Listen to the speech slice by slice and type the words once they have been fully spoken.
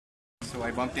So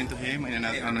I bumped into him in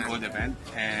on an old event,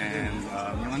 and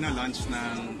yung launch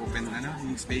ng open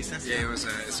yung spaces. Yeah, it was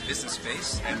a business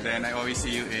space. And then I always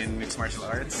see you in mixed martial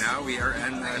arts. Now we are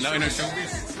in our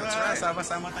showbiz. That's right.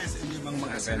 Sama-sama tayo sa ibang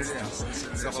mga events.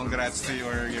 So congrats to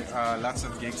your lots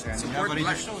of gigs and support you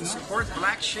have show, no? Support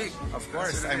Black Sheep. Of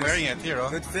course, I'm wearing it here.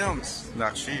 Good films.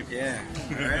 Black Sheep. Yeah.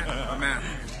 All right. Oh man.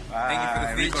 Thank you for the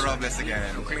feature. Rico Robles again.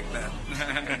 Don't click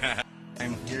that.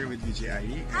 I'm here with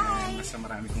VJI and basta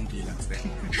marami kong kilans din.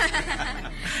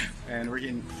 And we're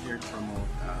here to promote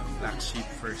Black Sheep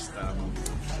first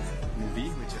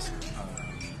movie, which is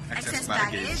Excess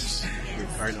Baggage with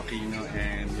Carl Aquino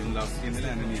and yung love team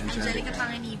nila ni Angelica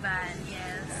Panganiban,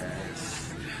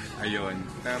 yes. Ayun.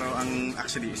 Pero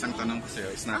actually isang tanong ko sa'yo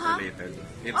is not related.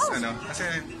 It's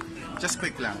kasi just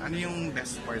quick lang. Ano yung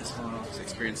best parts mo sa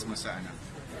experience mo sa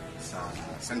sa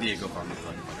San Diego Comic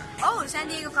Con? Oh, San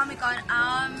Diego Comic Con.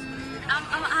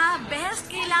 Best,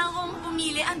 kailangan kong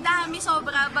pumili. Ang dami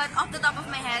sobra, but off the top of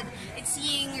my head, it's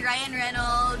seeing Ryan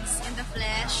Reynolds in the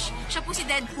flesh. Siya po si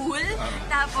Deadpool.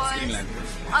 Tapos,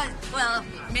 well,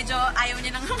 medyo ayaw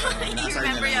niya nang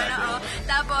i-remember yun.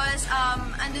 Tapos,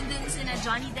 andun din sina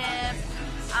Johnny Depp,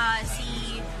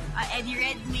 si Eddie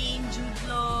Redmayne, Jude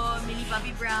Law, Millie Bobby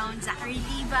Brown, Zachary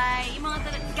Levi, yung mga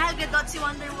Gal Gadot, si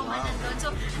Wonder Woman nandun. So,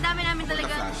 ang dami namin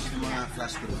talaga. Yung mga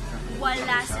Flash group.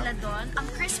 Wala sila doon.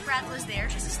 Chris Pratt was there.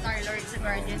 Siya si Star-Lord sa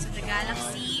Guardians of the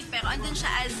Galaxy. Pero andun siya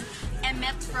as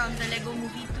Emmett from the Lego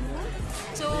Movie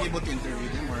 2. So, were you able to interview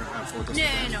them or have photos?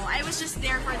 No. I was just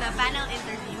there for the panel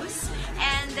interviews.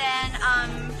 And then,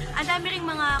 ang dami ring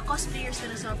mga cosplayers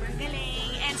na sobrang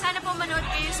galing. And sana po manood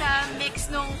kayo sa mix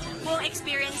nung buong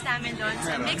experience namin doon.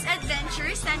 Sa Mix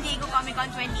Adventures, San Diego Comic Con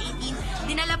 2018.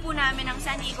 Dinala po namin ang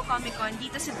San Diego Comic Con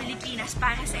dito sa Pilipinas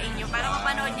para sa inyo. Para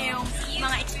mapanood nyo yung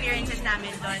mga experiences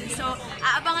namin doon. So,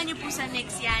 aabangan nyo po sa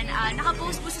Mix yan.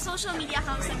 Nakapost po sa social media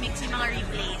accounts sa Mix yung mga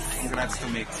replays. Congrats to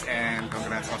Mix and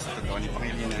congrats also to Donnie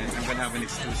Pangilinan. I'm gonna have an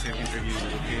exclusive interview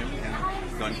with him and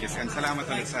Don Kiss. And salamat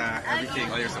ulit sa everything,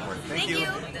 all your support. Thank you.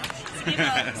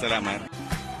 Salamat.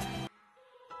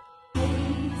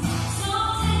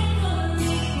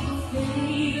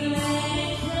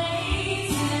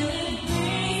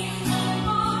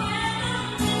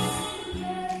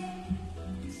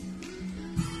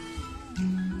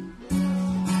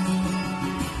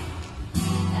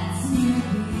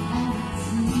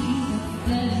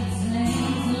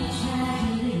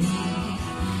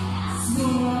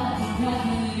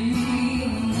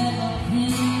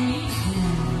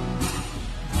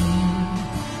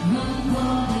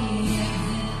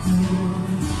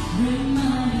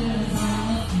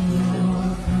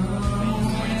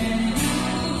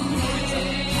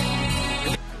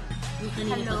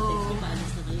 Hello,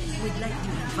 we'd like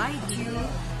to invite you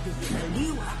to the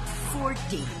Aliw at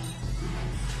 40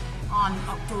 on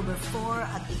October 4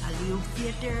 at the Aliw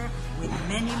Theater with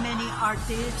many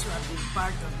artists who have been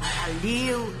part of the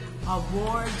Aliw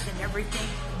Awards and everything.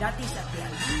 That is at the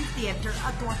Aliw Theater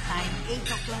at what time? 8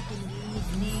 o'clock in the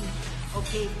evening.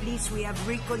 Okay, please, we have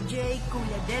Rico J,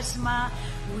 Kuya Desma,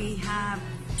 we have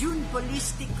June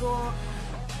Polistico,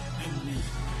 and me.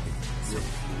 So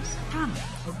please come.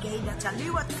 Okay, that's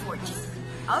Aliw at 40.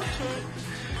 Okay.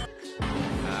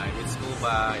 It's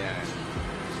Cuba, yan.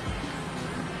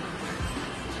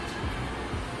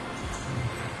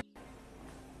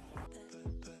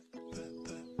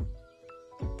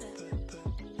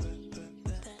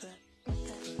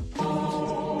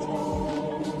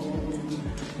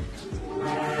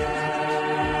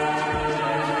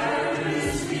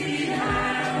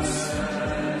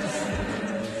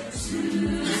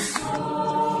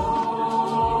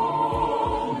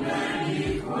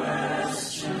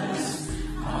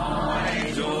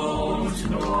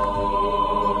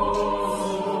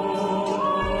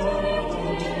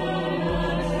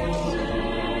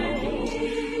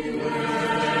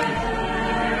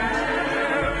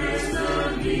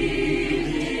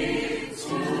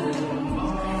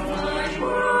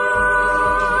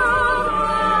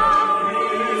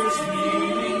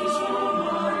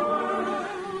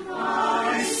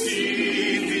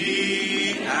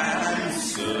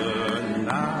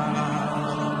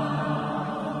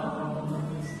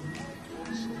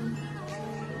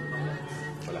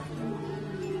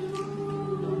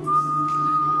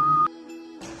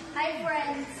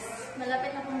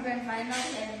 Malapit na pong grand finals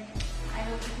and I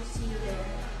hope to see you there.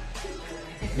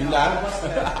 Yun lang?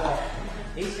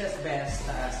 Asia's Best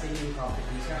Singing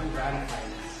Competition Grand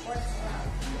Finals. What's that?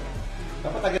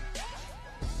 Dapat agad.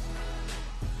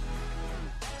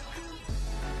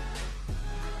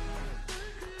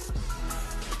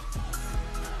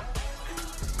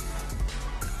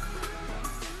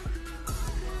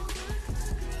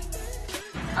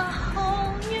 a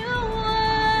whole new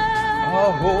world.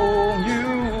 A whole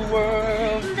new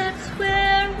world. That's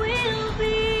where we'll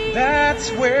be.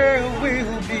 That's where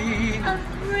we'll be. A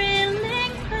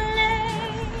thrilling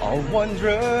play. A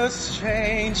wondrous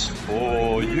change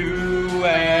for you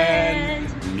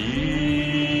and me.